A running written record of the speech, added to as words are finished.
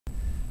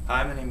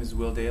Hi, my name is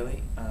Will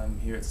Dailey. I'm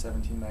here at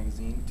 17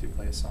 Magazine to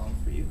play a song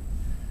for you.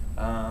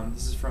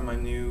 This is from my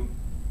new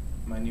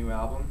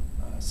album,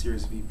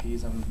 series of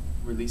EPs I'm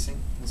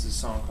releasing. This is a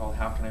song called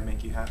 "How Can I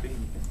Make You Happy?"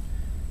 And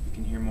you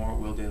can hear more at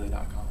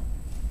willdailey.com.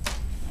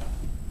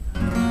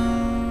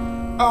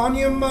 On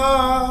your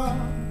mark,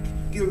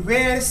 get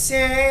ready,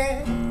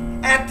 set.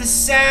 At the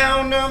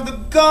sound of the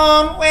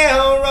gun,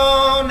 we're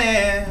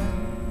running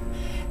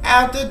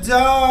out the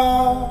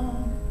door.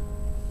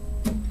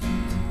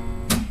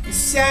 It's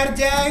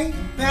Saturday,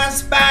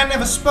 passed by,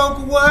 never spoke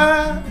a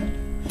word.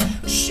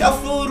 We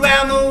shuffled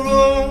round the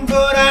room,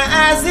 but our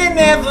eyes, they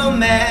never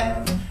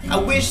met. I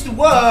wish the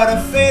word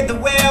I fade the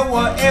way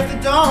whatever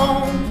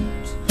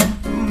dawns.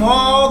 The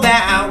more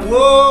that I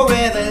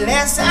worry, the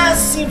less I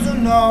seem to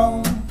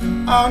know.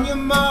 On your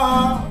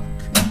mark,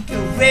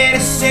 get ready,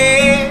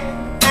 set.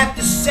 At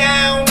the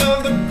sound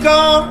of the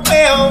gun,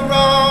 we're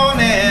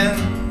running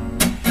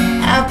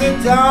out the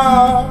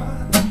door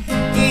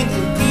into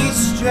these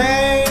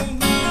strange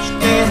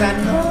days. I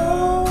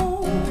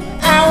know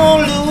I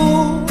won't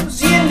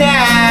lose you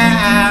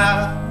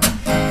now,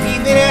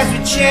 even as we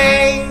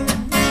change.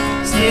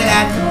 Still,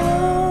 I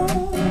know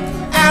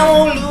I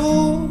won't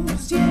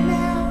lose you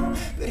now.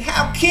 But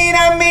how can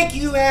I make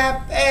you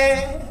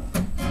happy?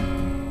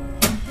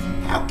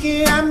 How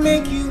can I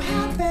make you happy?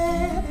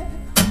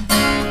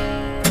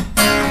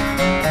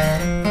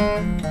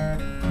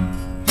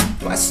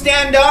 Do I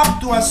stand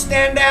up? Do I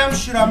stand down?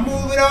 Should I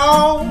move it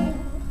on?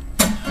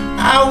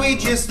 Are we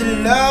just a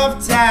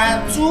love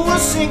tied to a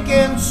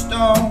sinking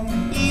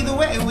stone? Either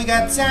way, we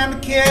got time to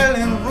kill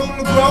and room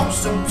to grow.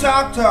 So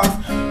talk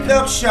tough,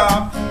 look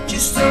sharp,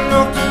 just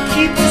enough to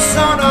keep us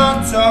on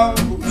our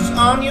toes.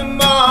 On your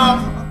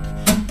mark,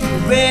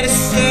 get ready,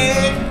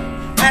 set.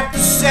 At the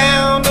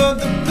sound of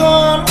the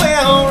gun,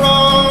 we're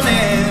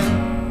running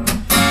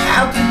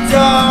out the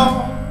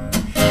door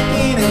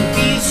into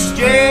these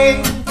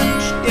strange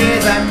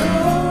days. I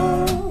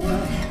know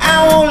I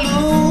won't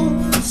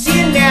lose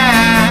you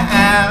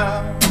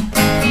now,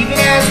 even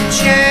as we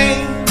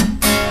change.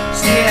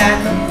 Still, I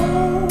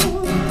know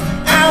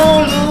I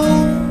won't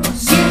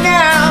lose you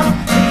now.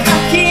 How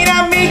can I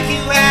make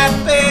you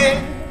happy?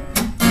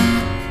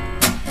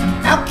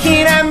 How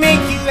can I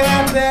make you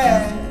happy?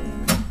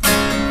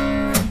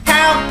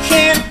 How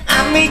can I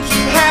make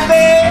you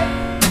happy?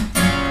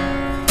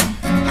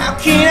 How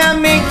can I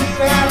make you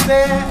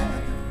happy?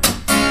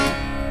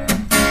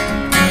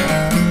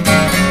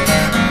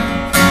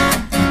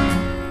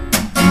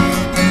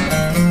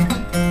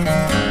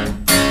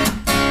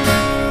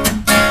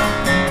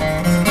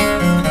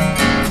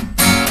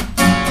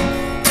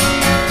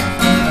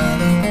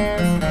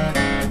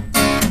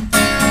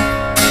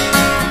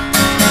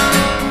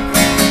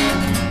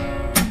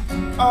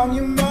 On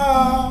your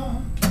mark,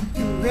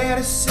 get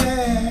ready,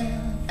 set.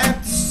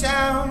 At the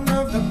sound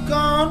of the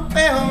gun,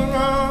 we're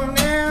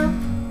running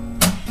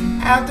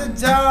out the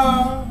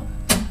door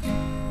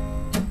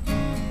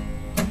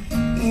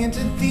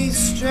into these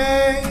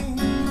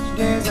strange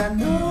days. I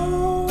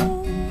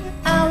know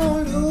I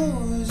won't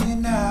lose you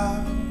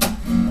now,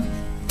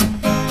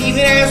 even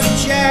as we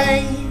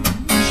change.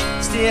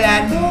 Still,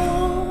 I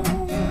know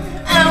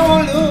I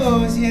won't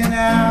lose you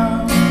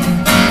now.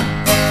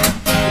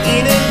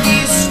 Into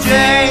these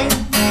strange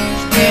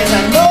days, I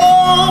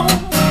know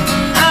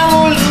I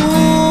won't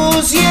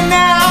lose you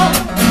now.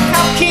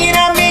 How can I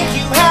make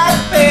you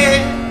happy?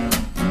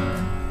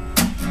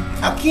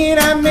 How can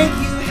I make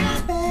you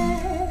happy?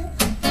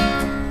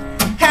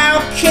 How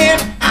can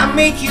I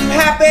make you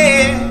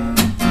happy?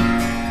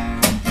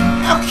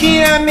 How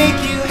can I make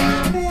you